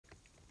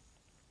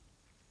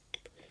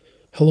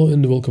Hello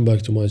and welcome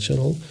back to my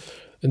channel.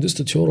 In this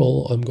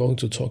tutorial, I'm going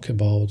to talk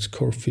about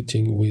curve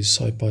fitting with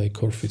SciPy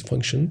curve fit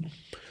function.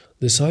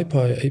 The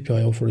SciPy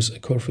API offers a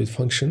curve fit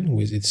function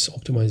with its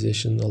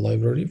optimization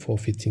library for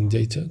fitting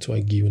data to a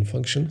given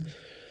function.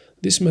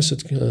 This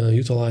method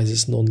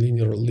utilizes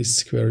nonlinear least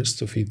squares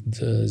to fit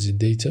the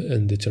data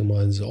and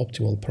determines the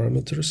optimal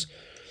parameters.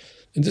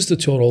 In this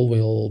tutorial,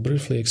 we'll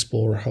briefly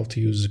explore how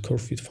to use the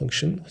curve fit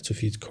function to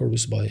fit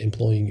curves by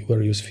employing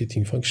various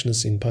fitting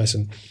functions in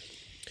Python.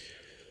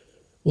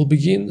 We'll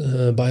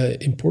begin by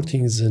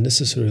importing the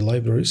necessary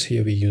libraries.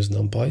 Here we use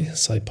NumPy,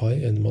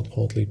 SciPy, and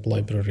Matplotlib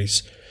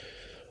libraries.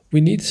 We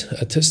need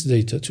a test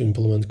data to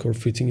implement curve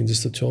fitting in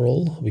this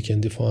tutorial. We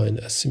can define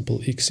a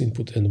simple X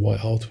input and Y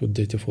output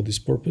data for this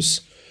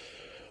purpose.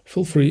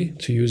 Feel free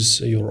to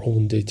use your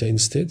own data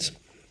instead.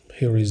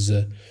 Here is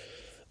the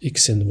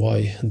X and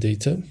Y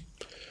data.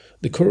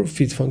 The curve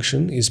fit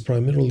function is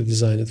primarily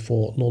designed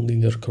for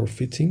nonlinear curve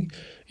fitting.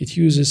 It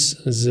uses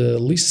the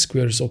least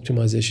squares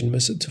optimization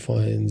method to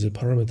find the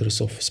parameters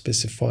of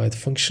specified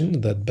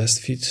function that best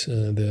fit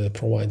the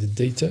provided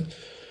data.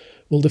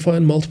 We'll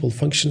define multiple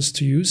functions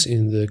to use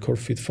in the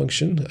curve fit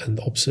function and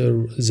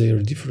observe their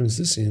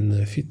differences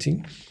in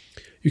fitting.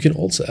 You can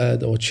also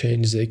add or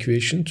change the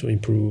equation to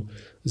improve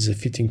the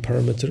fitting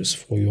parameters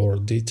for your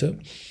data.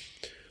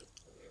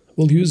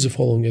 We'll use the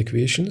following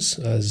equations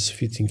as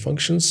fitting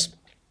functions.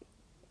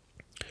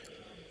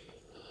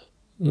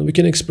 We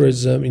can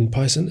express them in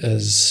Python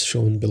as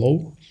shown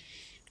below.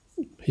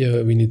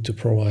 Here we need to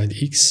provide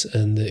X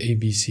and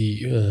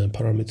ABC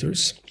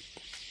parameters.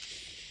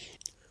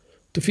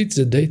 To fit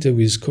the data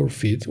with curve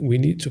fit, we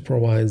need to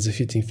provide the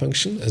fitting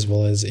function as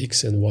well as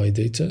X and Y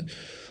data.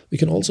 We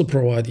can also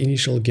provide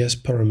initial guess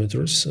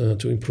parameters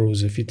to improve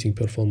the fitting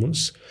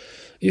performance.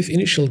 If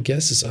initial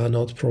guesses are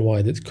not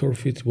provided, curve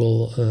fit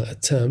will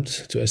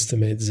attempt to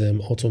estimate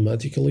them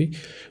automatically,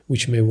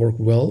 which may work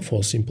well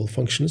for simple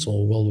functions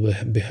or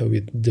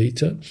well-behaved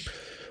data.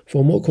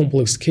 For more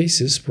complex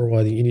cases,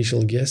 providing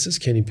initial guesses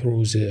can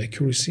improve the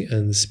accuracy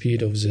and the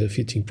speed of the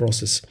fitting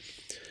process.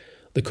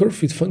 The curve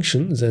fit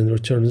function then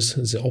returns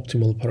the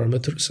optimal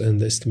parameters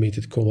and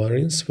estimated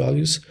covariance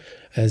values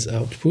as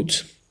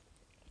output.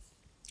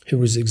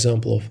 Here is an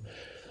example of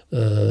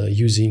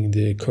using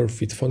the curve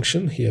fit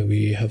function. Here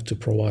we have to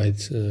provide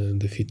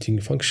the fitting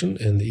function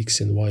and the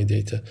X and Y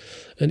data,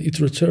 and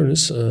it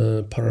returns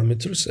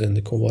parameters and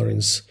the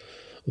covariance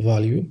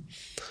value.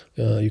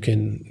 You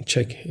can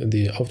check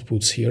the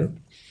outputs here.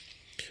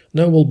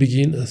 Now we'll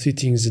begin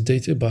fitting the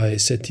data by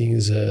setting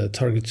the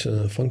target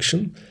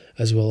function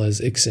as well as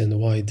X and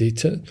Y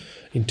data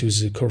into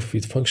the curve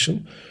fit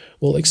function.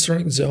 We'll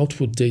extract the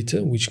output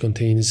data, which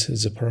contains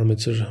the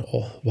parameter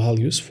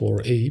values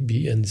for A,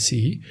 B, and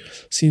C.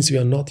 Since we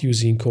are not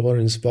using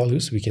covariance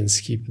values, we can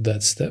skip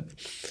that step.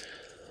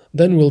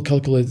 Then we'll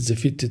calculate the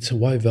fitted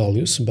Y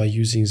values by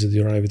using the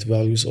derived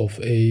values of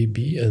A,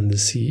 B, and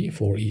C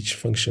for each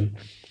function.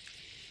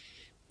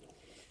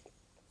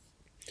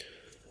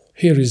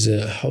 Here is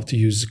how to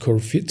use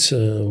curve fit.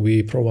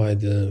 We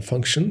provide the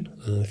function,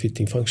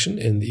 fitting function,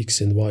 and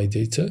X and Y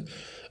data,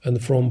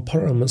 and from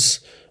parameters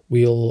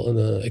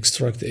we'll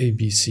extract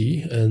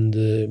ABC,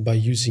 and by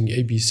using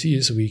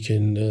ABCs we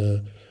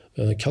can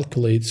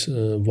calculate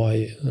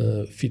Y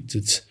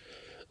fitted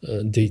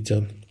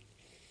data.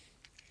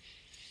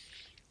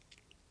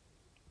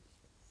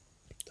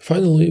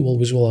 Finally, we'll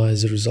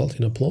visualize the result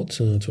in a plot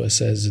to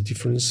assess the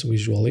difference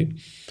visually.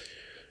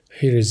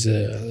 Here is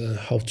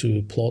how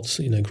to plot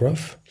in a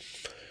graph.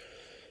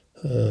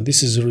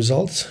 This is the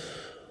result.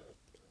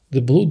 The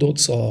blue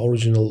dots are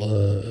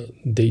original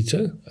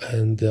data,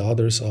 and the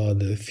others are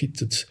the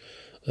fitted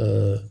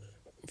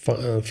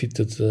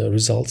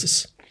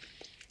results.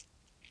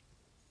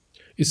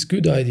 It's a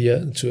good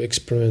idea to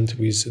experiment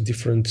with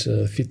different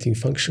fitting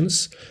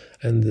functions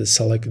and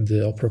select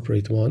the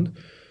appropriate one.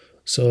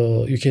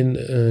 So you can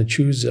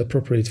choose the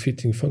appropriate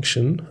fitting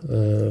function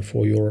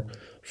for your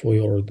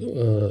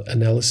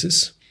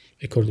analysis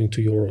according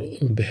to your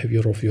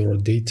behavior of your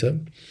data.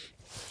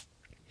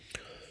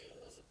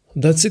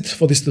 That's it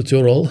for this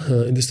tutorial.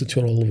 In this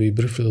tutorial, we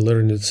briefly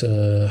learned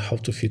how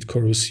to fit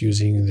curves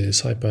using the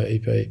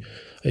SciPy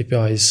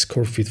API's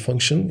curve fit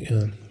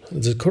function.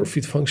 The curve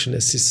fit function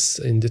assists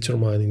in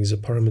determining the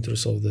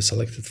parameters of the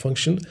selected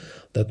function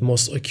that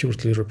most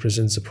accurately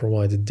represents the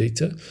provided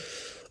data.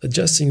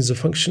 Adjusting the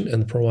function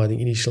and providing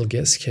initial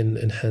guess can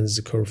enhance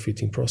the curve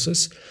fitting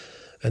process.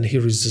 And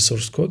here is the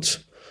source code.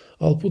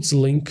 I'll put the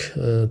link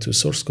to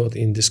source code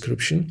in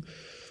description.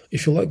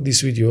 If you like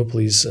this video,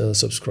 please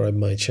subscribe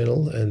my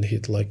channel and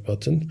hit like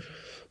button.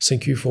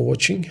 Thank you for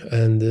watching,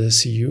 and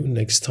see you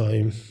next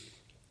time.